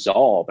the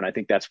resolve. And I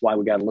think that's why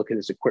we got to look at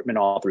this equipment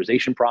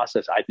authorization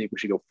process. I think we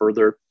should go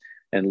further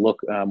and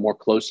look more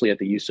closely at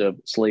the use of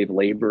slave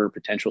labor,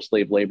 potential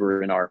slave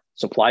labor in our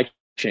supply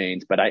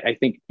chains. But I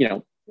think,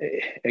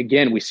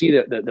 again, we see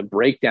the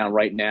breakdown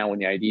right now in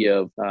the idea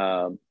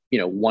of,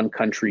 one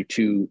country,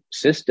 two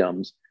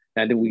systems.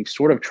 And then we've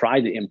sort of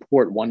tried to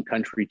import one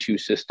country, two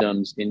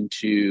systems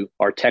into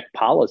our tech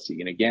policy.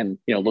 And again,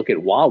 look at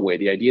Huawei,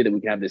 the idea that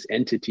we can have this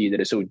entity that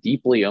is so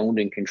deeply owned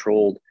and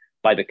controlled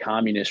by the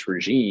communist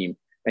regime,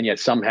 and yet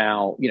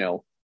somehow,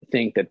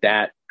 think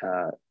that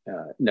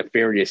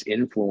nefarious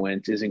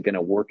influence isn't going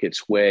to work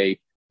its way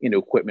into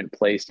equipment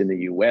placed in the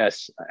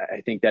U.S.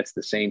 I think that's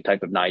the same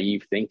type of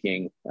naive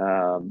thinking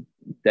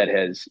that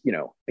has,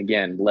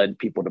 again, led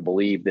people to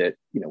believe that,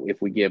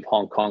 if we give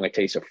Hong Kong a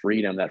taste of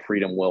freedom, that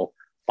freedom will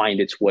find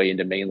its way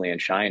into mainland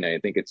China. I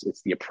think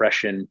it's the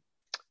oppression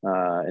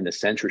and the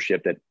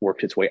censorship that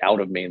worked its way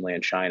out of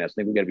mainland China. So I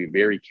think we've got to be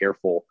very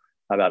careful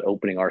about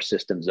opening our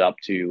systems up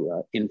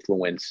to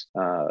influence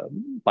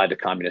by the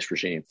communist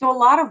regime. So a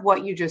lot of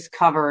what you just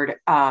covered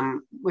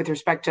with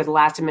respect to the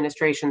last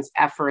administration's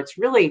efforts,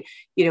 really,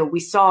 we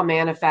saw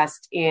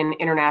manifest in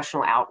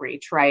international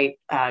outreach, right?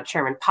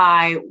 Chairman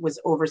Pai was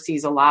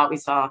overseas a lot. We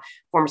saw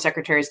former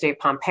Secretary of State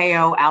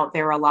Pompeo out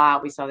there a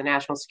lot. We saw the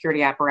national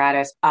security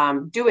apparatus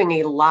doing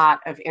a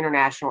lot of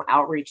international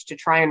outreach to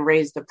try and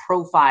raise the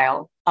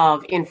profile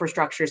of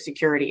infrastructure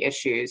security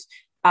issues.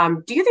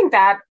 Do you think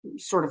that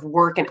sort of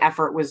work and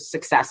effort was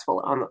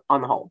successful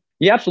on the whole?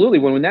 Yeah, absolutely.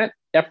 When that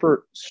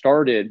effort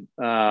started,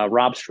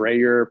 Rob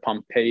Strayer,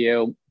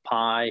 Pompeo,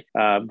 Pai,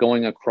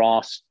 going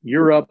across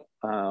Europe,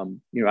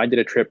 I did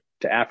a trip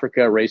to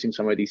Africa, raising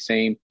some of these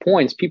same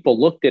points, people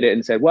looked at it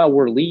and said, well,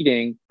 we're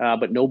leading,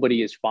 but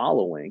nobody is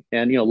following.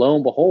 And, lo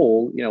and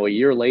behold, a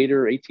year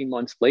later, 18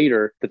 months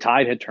later, the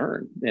tide had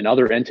turned and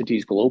other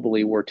entities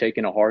globally were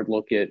taking a hard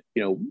look at,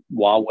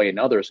 Huawei and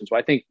others. And so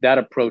I think that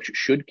approach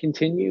should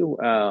continue.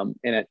 And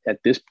at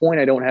this point,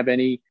 I don't have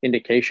any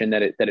indication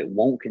that it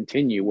won't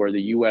continue, where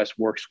the U.S.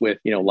 works with,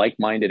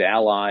 like-minded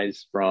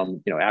allies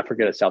from,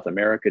 Africa to South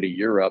America to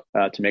Europe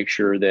to make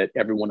sure that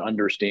everyone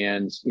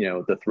understands,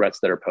 the threats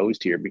that are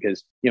posed here.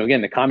 Because,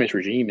 again, the communist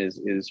regime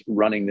is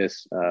running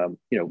this,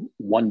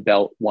 one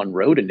belt, one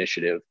road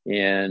initiative,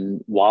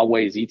 and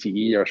Huawei,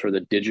 ZTE are sort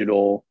of the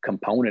digital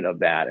component of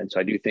that. And so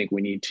I do think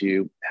we need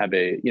to have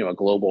a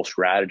global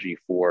strategy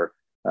for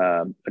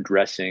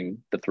addressing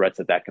the threats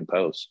that can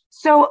pose.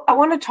 So I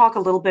want to talk a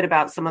little bit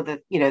about some of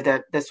the,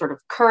 the sort of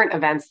current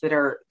events that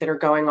are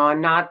going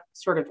on, not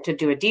sort of to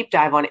do a deep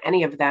dive on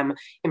any of them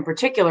in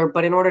particular,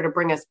 but in order to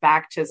bring us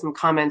back to some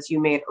comments you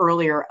made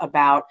earlier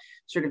about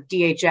sort of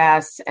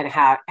DHS and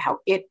how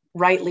it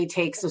rightly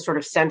takes a sort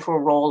of central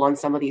role on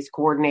some of these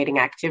coordinating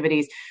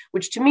activities,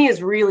 which to me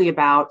is really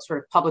about sort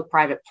of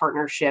public-private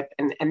partnership.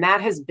 And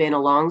that has been a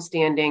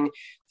longstanding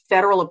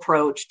federal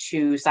approach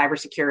to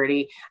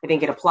cybersecurity. I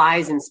think it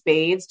applies in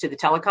spades to the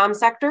telecom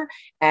sector.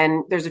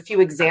 And there's a few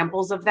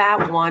examples of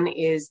that. One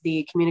is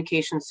the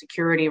Communications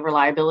Security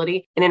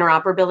Reliability and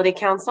Interoperability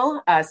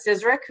Council,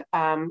 CSRIC.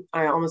 I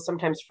almost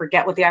sometimes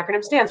forget what the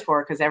acronym stands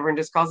for because everyone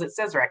just calls it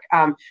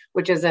CSRIC,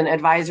 which is an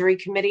advisory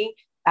committee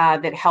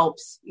that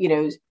helps,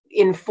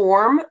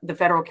 inform the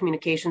Federal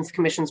Communications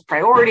Commission's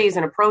priorities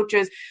and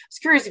approaches. I was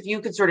curious if you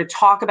could sort of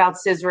talk about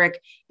CSRIC.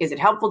 Is it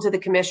helpful to the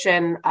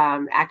commission?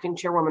 Acting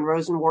Chairwoman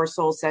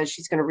Rosenworcel says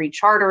she's going to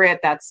recharter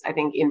it. That's, I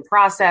think, in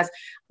process.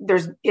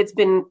 It's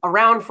been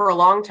around for a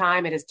long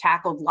time. It has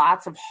tackled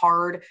lots of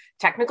hard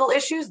technical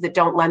issues that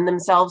don't lend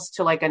themselves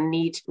to like a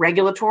neat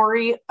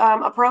regulatory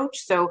approach.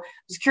 So I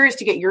was curious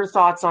to get your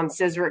thoughts on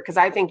CSRIC because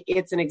I think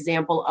it's an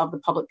example of the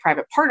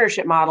public-private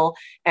partnership model,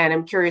 and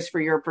I'm curious for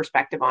your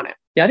perspective on it.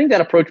 Yeah, I think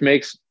that approach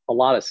makes a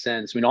lot of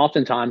sense. I mean,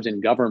 oftentimes in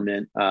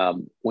government,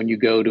 when you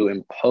go to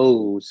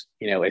impose,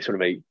 a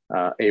sort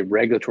of a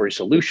regulatory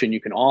solution,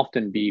 you can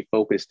often be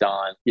focused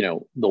on, the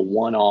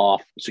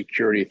one-off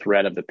security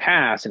threat of the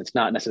past, and it's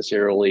not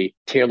necessarily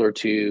tailored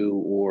to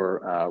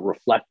or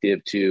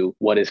reflective to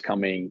what is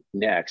coming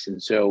next.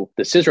 And so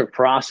the CSRIC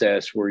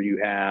process, where you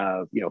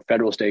have,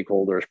 federal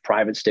stakeholders,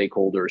 private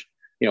stakeholders,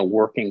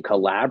 working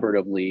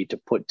collaboratively to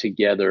put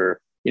together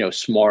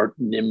smart,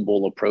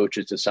 nimble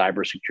approaches to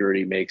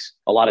cybersecurity makes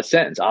a lot of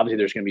sense. Obviously,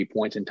 there's going to be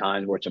points in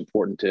time where it's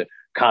important to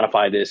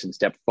codify this and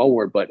step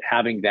forward, but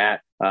having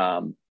that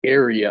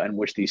area in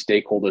which these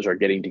stakeholders are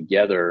getting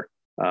together,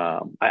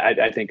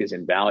 I think is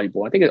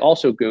invaluable. I think it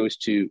also goes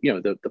to,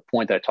 the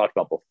point that I talked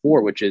about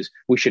before, which is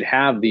we should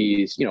have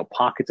these,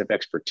 pockets of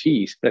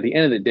expertise, but at the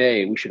end of the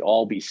day, we should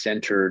all be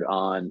centered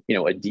on, a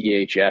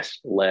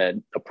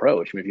DHS-led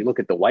approach. I mean, if you look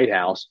at the White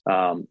House,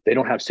 they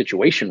don't have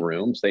situation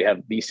rooms. They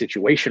have the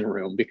situation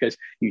room because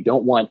you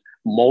don't want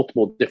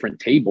multiple different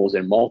tables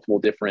in multiple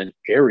different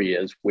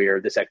areas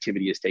where this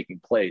activity is taking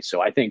place.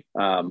 So I think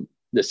the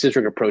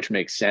CSRIC approach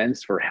makes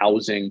sense for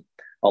housing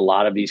a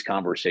lot of these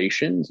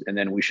conversations, and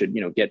then we should,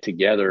 get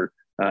together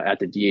at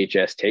the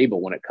DHS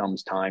table when it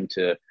comes time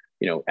to,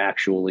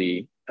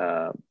 actually,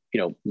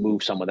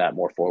 move some of that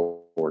more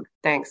forward.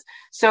 Thanks.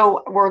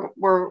 So we're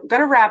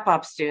going to wrap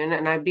up soon,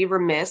 and I'd be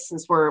remiss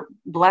since we're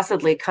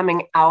blessedly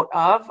coming out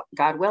of,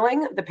 God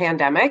willing, the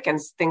pandemic, and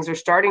things are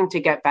starting to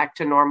get back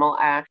to normal.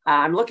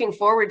 I'm looking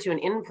forward to an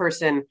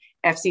in-person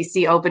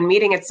FCC open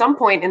meeting at some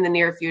point in the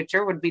near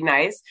future. Would be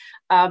nice.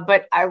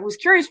 But I was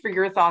curious for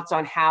your thoughts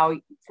on how,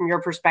 from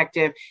your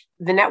perspective,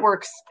 the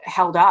networks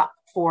held up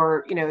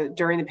for,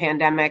 during the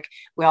pandemic.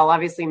 We all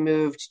obviously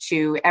moved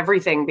to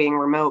everything being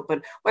remote,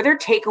 but what are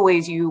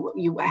takeaways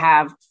you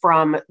have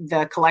from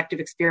the collective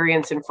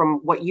experience and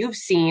from what you've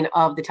seen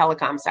of the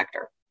telecom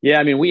sector? Yeah,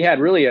 I mean, we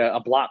had really a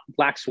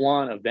black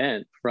swan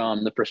event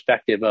from the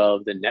perspective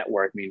of the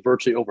network. I mean,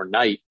 virtually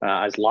overnight,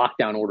 as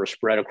lockdown orders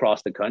spread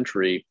across the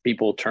country,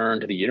 people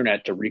turned to the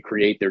internet to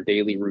recreate their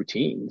daily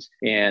routines.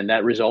 And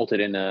that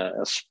resulted in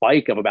a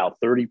spike of about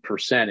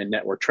 30% in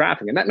network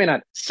traffic. And that may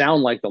not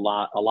sound like a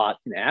lot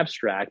in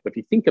abstract, but if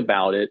you think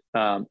about it,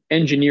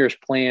 engineers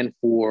plan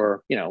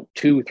for,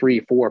 2, 3,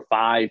 4,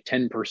 5,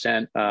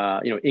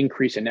 10%,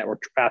 increase in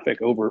network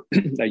traffic over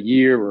a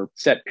year or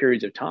set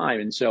periods of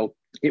time. And so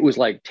it was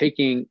like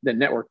taking the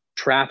network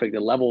traffic, the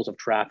levels of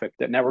traffic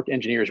that network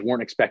engineers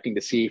weren't expecting to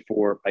see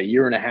for a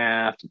year and a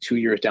half to 2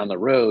 years down the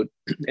road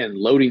and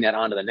loading that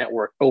onto the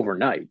network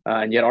overnight.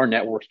 And yet our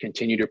networks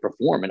continue to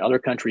perform, and other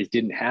countries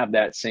didn't have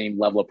that same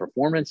level of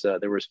performance.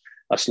 There was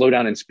a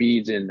slowdown in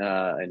speeds in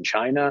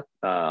China.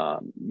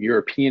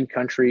 European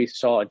countries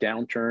saw a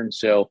downturn.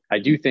 So I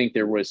do think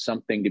there was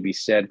something to be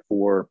said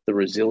for the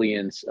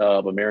resilience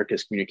of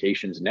America's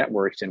communications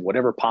networks, and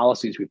whatever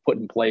policies we put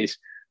in place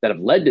that have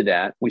led to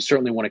that, we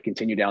certainly want to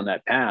continue down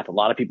that path. A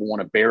lot of people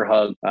want to bear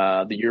hug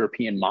the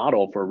European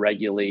model for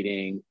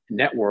regulating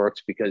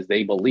networks because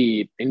they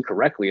believe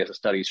incorrectly, as the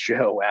studies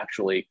show,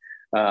 actually,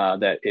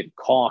 that it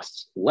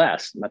costs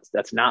less.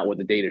 That's not what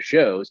the data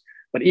shows.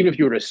 But even if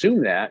you were to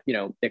assume that,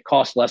 it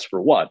costs less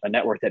for what? A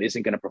network that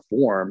isn't going to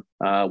perform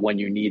when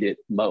you need it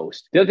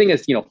most. The other thing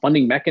is,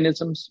 funding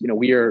mechanisms.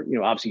 We are,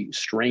 obviously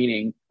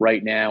straining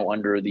right now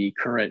under the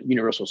current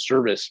universal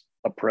service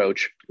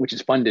approach, which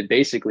is funded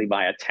basically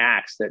by a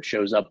tax that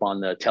shows up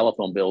on the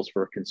telephone bills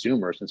for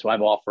consumers. And so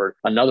I've offered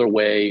another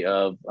way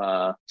of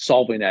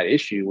solving that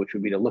issue, which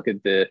would be to look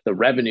at the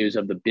revenues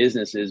of the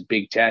businesses,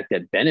 big tech,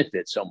 that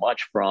benefit so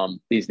much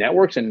from these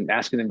networks, and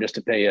asking them just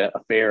to pay a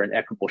fair and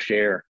equitable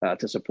share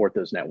to support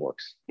those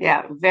networks.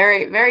 Yeah,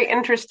 very, very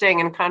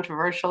interesting and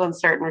controversial in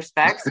certain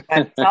respects.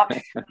 But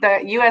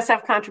the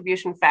USF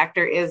contribution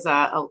factor is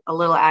a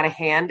little out of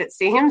hand, it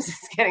seems.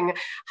 It's getting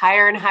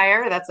higher and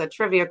higher. That's a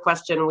trivia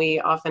question we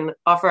often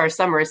offer our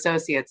summer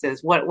associates,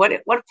 is what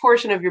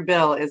portion of your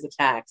bill is a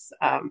tax?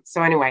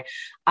 So anyway,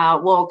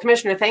 well,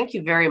 Commissioner, thank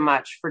you very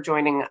much for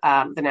joining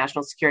the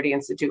National Security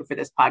Institute for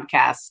this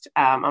podcast.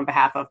 On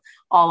behalf of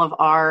all of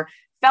our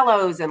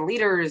fellows and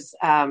leaders,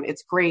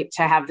 it's great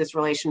to have this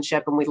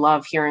relationship, and we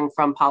love hearing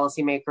from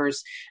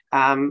policymakers,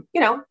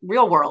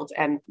 real world,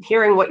 and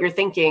hearing what you're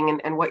thinking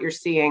and what you're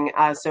seeing.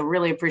 So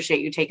really appreciate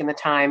you taking the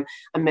time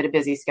amid a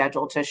busy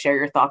schedule to share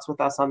your thoughts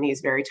with us on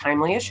these very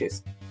timely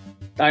issues.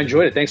 I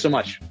enjoyed it. Thanks so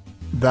much.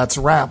 That's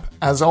a wrap.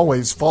 As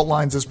always, Fault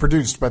Lines is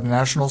produced by the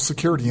National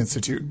Security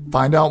Institute.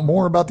 Find out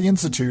more about the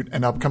Institute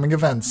and upcoming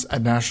events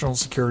at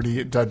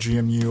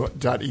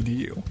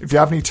nationalsecurity.gmu.edu. If you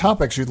have any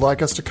topics you'd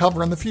like us to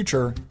cover in the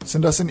future,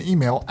 send us an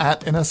email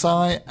at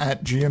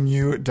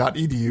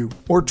nsi@gmu.edu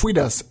or tweet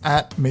us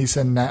at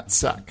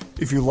MasonNatSec.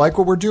 If you like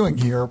what we're doing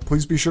here,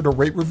 please be sure to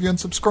rate, review, and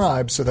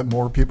subscribe so that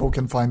more people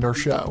can find our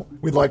show.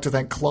 We'd like to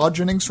thank Claude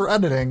Jennings for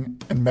editing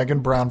and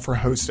Megan Brown for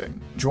hosting.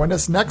 Join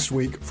us next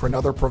week for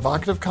another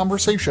provocative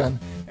conversation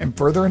and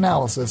further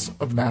analysis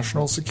of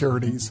national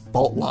security's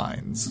fault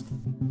lines.